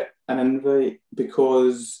going to get an invite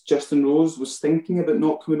because Justin Rose was thinking about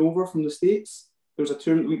not coming over from the States. There was a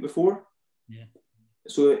tournament the week before. Yeah.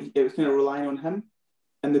 So it was kind of relying on him.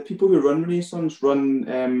 And the people who run Renaissance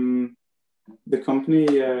run the company,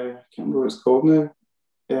 I can't remember what it's called now,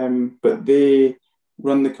 but they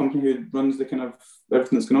run the company who runs the kind of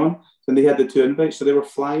everything that's going on. And they had the 2 invites. So they were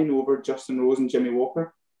flying over Justin Rose and Jimmy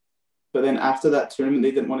Walker. But then after that tournament,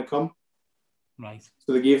 they didn't want to come. Right.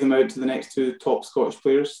 So they gave them out to the next 2 top Scottish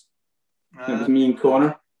players. And it was me and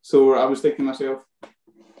Connor. So I was thinking to myself,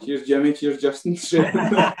 cheers Jimmy, cheers Justin. Straight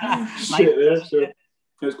there. So it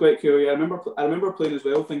was quite cool. Yeah, I remember playing as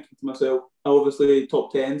well, thinking to myself, obviously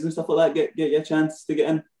top 10s and stuff like that get you a chance to get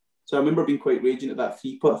in. So I remember being quite raging at that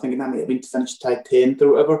free putt, thinking that might have been to finish tied 10th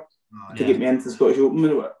or whatever to get me into the Scottish Open,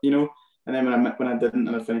 you know. And then when I didn't,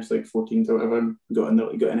 and I finished like 14th or whatever, and got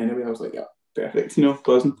in anyway, I was like, yeah, perfect, you know,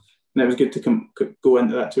 buzzing. And it was good to go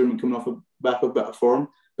into that tournament coming off a back of a bit of form.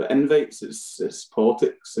 But invites, it's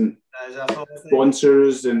politics and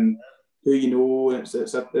sponsors and who you know, and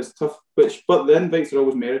it's tough. But the invites are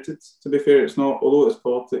always merited. To be fair, it's not, although it's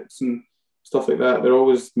politics and stuff like that, they're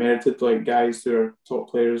always merited. Like guys who are top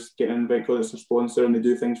players get an invite because it's a sponsor and they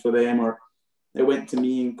do things for them, or it went to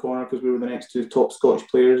me and Connor because we were the next 2 top Scottish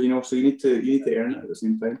players. You know, so you need to earn it at the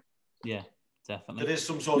same time. Yeah. Definitely. There is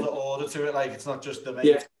some sort of order to it, like it's not just the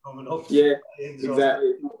mates coming up. Yeah, exactly.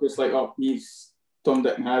 It's not just like, oh, he's Tom,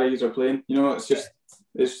 Dick and Harry's are playing. You know, it's just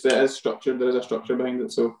it is structured. There is a structure behind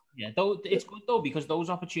it. So yeah, though it's good though because those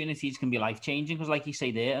opportunities can be life changing. Because like you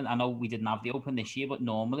say there, and I know we didn't have the Open this year, but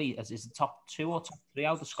normally as is the top 2 or top 3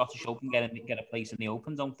 out of the Scottish Open get a place in the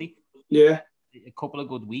Open, don't they? Yeah. A couple of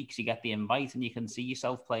good weeks, you get the invite, and you can see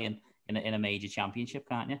yourself playing in a major championship,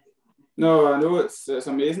 can't you? No, I know it's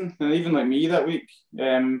amazing, and even like me that week,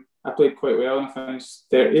 I played quite well and I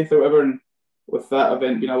finished 30th or whatever. And with that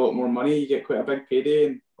event being a lot more money, you get quite a big payday,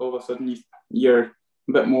 and all of a sudden you're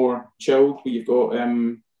a bit more chilled. You've got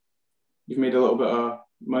you've made a little bit of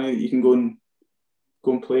money that you can go and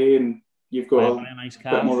play, and you've got a nice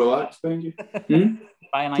car. bit more relaxed behind you.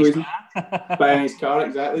 Buy a nice car. Buy a nice car,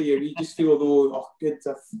 exactly. You just feel though, good.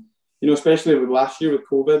 You know, especially with last year with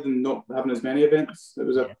COVID and not having as many events, it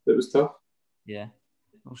was tough. Yeah,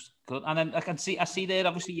 that was good. And then I see there.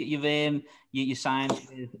 Obviously, you signed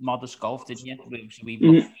with Modest Golf, didn't you?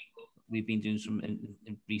 We've been doing some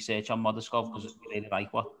research on Modest Golf because we really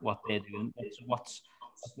like what they're doing.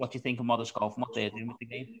 What do you think of Modest Golf and what they're doing with the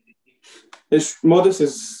game? Modest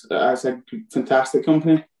is a fantastic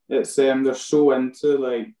company. It's they're so into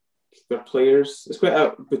like their players. It's quite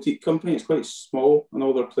a boutique company. It's quite small, and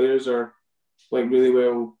all their players are like really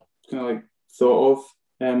well kind of like thought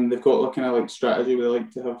of. They've got like kind of like strategy where they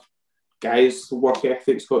like to have guys. Work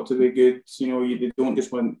ethic's got to be good. You know, they don't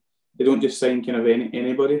just sign kind of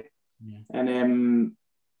anybody. Yeah. And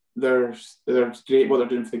they're great what they're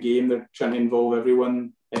doing for the game. They're trying to involve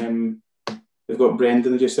everyone. They've got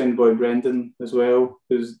Brendan. They just signed boy Brendan as well,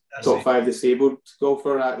 who's top 5 disabled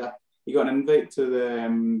golfer. He got an invite to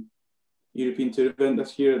the European Tour event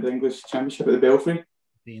this year at the English Championship at the Belfry.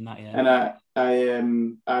 Being that, yeah.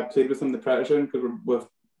 And I played with him in the practice round because we're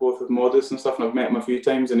both with Modest and stuff, and I've met him a few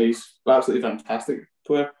times, and he's absolutely fantastic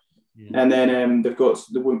player. Yeah. And then they've got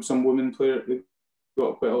some women player. They've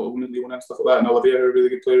got quite a lot of women, Leona and stuff like that, and Olivia are really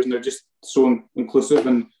good players, and they're just so inclusive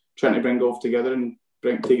and trying to bring golf together and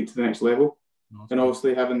take it to the next level. And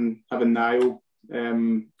obviously having Niall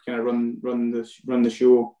kind of run the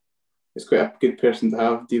show, it's quite a good person to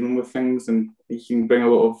have dealing with things, and he can bring a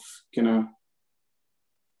lot of kind of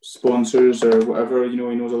sponsors or whatever. You know,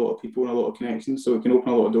 he knows a lot of people and a lot of connections, so it can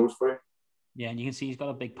open a lot of doors for you. Yeah, and you can see he's got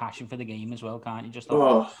a big passion for the game as well, can't you? Just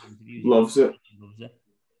loves it.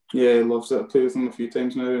 Yeah, he loves it. I've played with him a few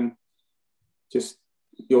times now, and just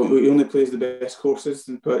he only plays the best courses,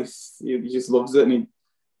 but he just loves it, and he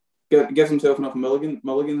gives himself enough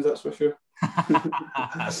mulligans, that's for sure.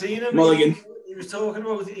 I seen him. Mulligan. He was talking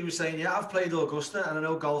about. He was saying, "Yeah, I've played Augusta, and I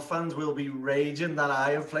know golf fans will be raging that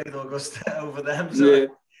I have played Augusta over them." So yeah,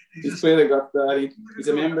 he's played Augusta. He's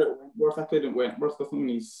a member at Wentworth. I played at Wentworth with him.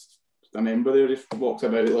 He's a member there. Just walks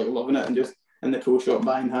about it like loving it, and just in the pro shop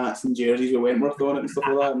buying hats and jerseys with Wentworth on it and stuff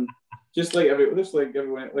like that. And just like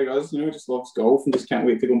everyone like us, you know, just loves golf and just can't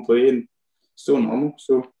wait to go and play. And so normal.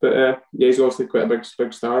 So, but yeah, he's obviously quite a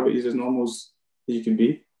big star, but he's as normal as you can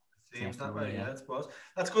be. Seems that way, yeah, I suppose.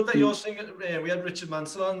 That's good that you're singing. We had Richard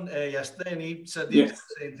Mansell on yesterday, and he said the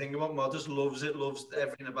same thing about Modest. Loves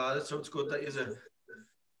everything about it. So it's good that you're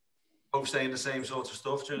both saying the same sort of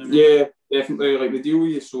stuff. Do you know what I mean? Yeah, definitely. Like, they deal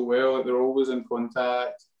with you so well. Like, they're always in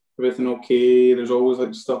contact. Everything okay. There's always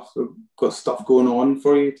like got stuff going on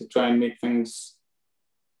for you to try and make things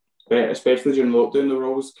better, especially during lockdown. They're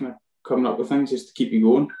always kind of coming up with things just to keep you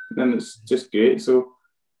going, and it's just great. So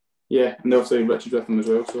yeah, and obviously Richard with him as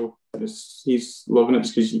well. So he's loving it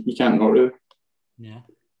just because you can't not really. Yeah,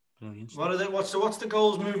 brilliant. What's the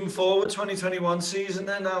goals moving forward? 2021 season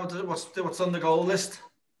then. Now, what's on the goal list?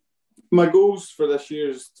 My goals for this year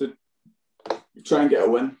is to try and get a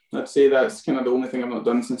win. I'd say that's kind of the only thing I've not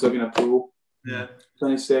done since I've been a pro. Yeah,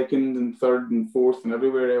 22nd and 3rd and 4th and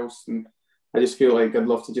everywhere else, and I just feel like I'd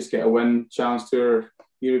love to just get a win, Challenge Tour,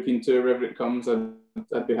 European Tour, wherever it comes.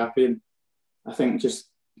 I'd be happy, and I think just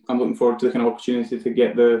I'm looking forward to the kind of opportunity to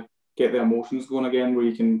get the emotions going again, where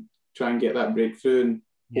you can try and get that breakthrough, and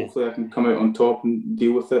hopefully I can come out on top and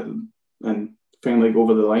deal with it and finally go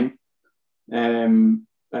over the line.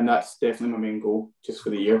 And that's definitely my main goal just for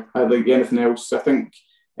the year. Like anything else, I think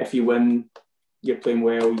if you win, you're playing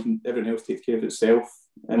well, everything else takes care of itself,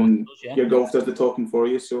 and your golf does the talking for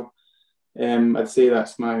you. So I'd say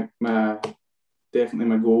that's my definitely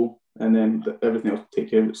my goal, and then everything else will take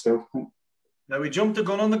care of itself. Now, we jumped the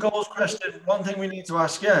gun on the goals question. One thing we need to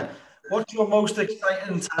ask you, what's your most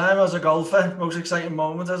exciting time as a golfer? Most exciting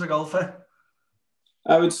moment as a golfer?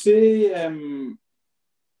 I would say,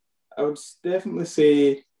 I would definitely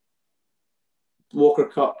say Walker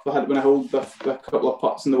Cup. When I held a couple of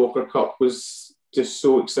putts in the Walker Cup was just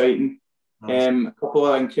so exciting. Nice. A couple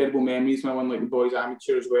of incredible memories. I won like the boys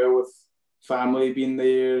amateur as well, with family being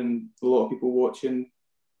there and a lot of people watching.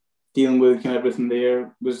 Dealing with kind of everything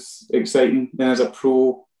there was exciting. Then as a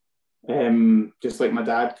pro, just like my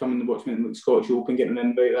dad coming to watch me in the Scottish Open, getting an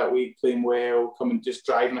invite that week, playing well, coming just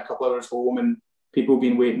driving a couple of hours home, and people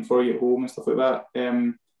being waiting for you at home and stuff like that.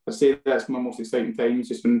 I'd say that's my most exciting times,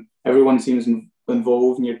 just when everyone seems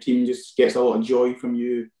involved and your team just gets a lot of joy from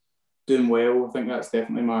you doing well. I think that's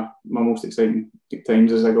definitely my most exciting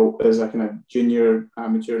times as I go as a kind of junior,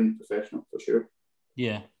 amateur, and professional for sure.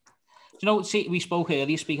 Yeah. You know, see, we spoke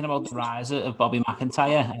earlier speaking about the rise of Bobby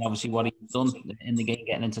McIntyre and obviously what he's done in the game,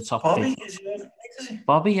 getting into top 50.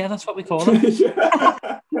 Bobby, yeah, that's what we call him.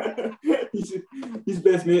 He's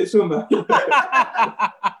best mate, so man.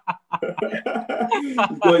 He's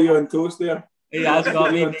got you on toast there. He has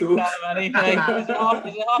got me on toast. Is it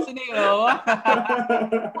hot in here or what?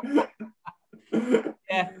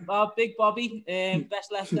 Yeah, big Bobby,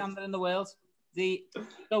 best left-hander in the world.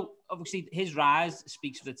 So obviously his rise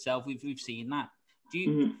speaks for itself. We've seen that. Do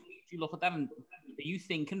you look at that and are you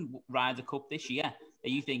thinking Ryder Cup this year? Are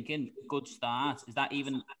you thinking good start? Is that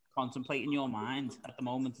even contemplating your mind at the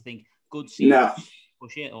moment to think good season? No.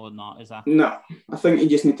 Push it or not? Is that no? I think you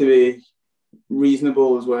just need to be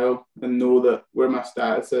reasonable as well and know that where my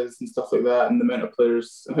status is and stuff like that and the amount of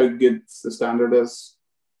players and how good the standard is.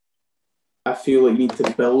 I feel like you need to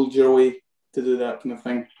build your way to do that kind of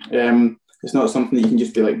thing. It's not something that you can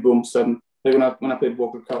just be like boom sudden. Like when I played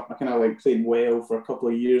Walker Cup, I kind of like played well for a couple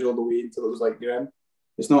of years all the way until it was like grim.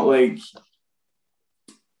 It's not like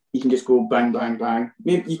you can just go bang bang bang.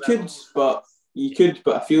 Maybe you could, but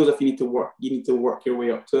I feel as if you need to work your way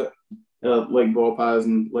up to it, like Bob has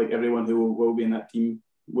and like everyone who will be in that team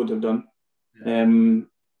would have done.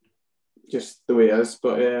 Just the way it is.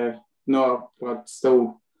 But no, I'd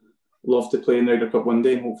still love to play in the Ryder Cup one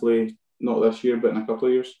day, and hopefully not this year, but in a couple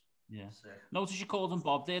of years. Yeah. Notice you called him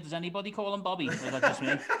Bob there. Does anybody call him Bobby? Or is that just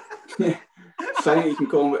me? So I think you can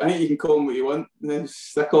call him what you want.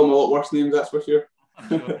 I call him a lot worse names, that's for sure.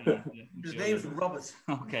 His name's Robert.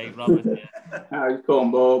 Okay, Robert. Yeah. You call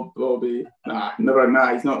him Bob, Bobby.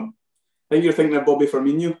 Nah, he's not. I think you're thinking of Bobby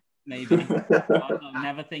Firmino. Maybe. I'm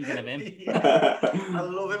never thinking of him. Yeah. I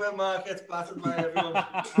love it when Mark gets battered by everyone.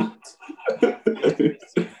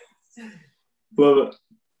 Love it.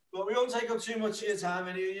 But we won't take up too much of your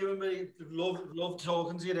time. You and me love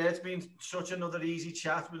talking to you there. It's been such another easy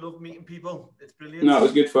chat. We love meeting people. It's brilliant. No, it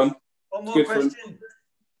was good fun. One more question.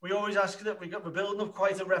 We always ask that we're building up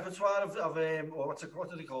quite a repertoire of or what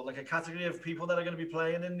do they call, like a category of people that are going to be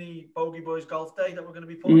playing in the Bogey Boys Golf Day that we're going to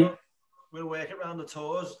be putting on. We'll work it around the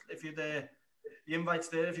tours. If you're there, the invite's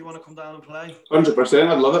there if you want to come down and play. 100%.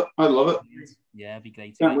 I'd love it. Yeah, it'd be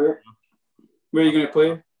great. Can't wait. Where are you going to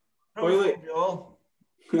play? Probably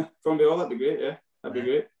From the all, that'd be great. Yeah, that'd be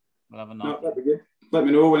great. We'll have a no, that'd be good. Let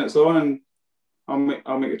me know when it's on, and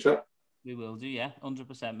I'll make a trip. We will do, yeah,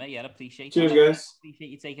 100%, mate. Yeah, appreciate. Cheers, guys. Appreciate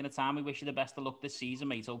you taking the time. We wish you the best of luck this season,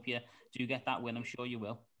 mate. Hope you do get that win. I'm sure you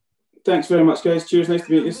will. Thanks very much, guys. Cheers. Nice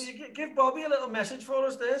to meet you. Give Bobby a little message for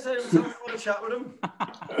us there. Say we want to chat with him.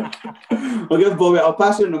 I'll give Bobby. I'll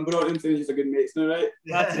pass your number on to him. Saying he's a good mate now, right?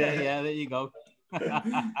 That's it. Yeah, there you go.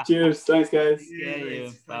 Cheers. Thanks, guys. Yeah,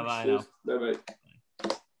 you. Bye-bye now. Bye-bye.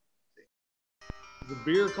 The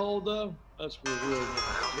beer cold though? That's real good.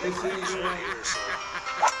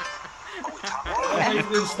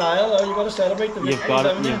 In style, you got to celebrate the You've got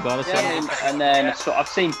to celebrate. And then so I've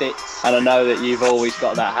seen bits, and I know that you've always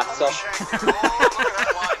got that hat on.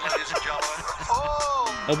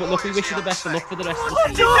 Oh, but look, we wish you the best of luck for the rest of the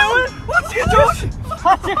season. What are you doing?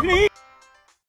 What's you doing?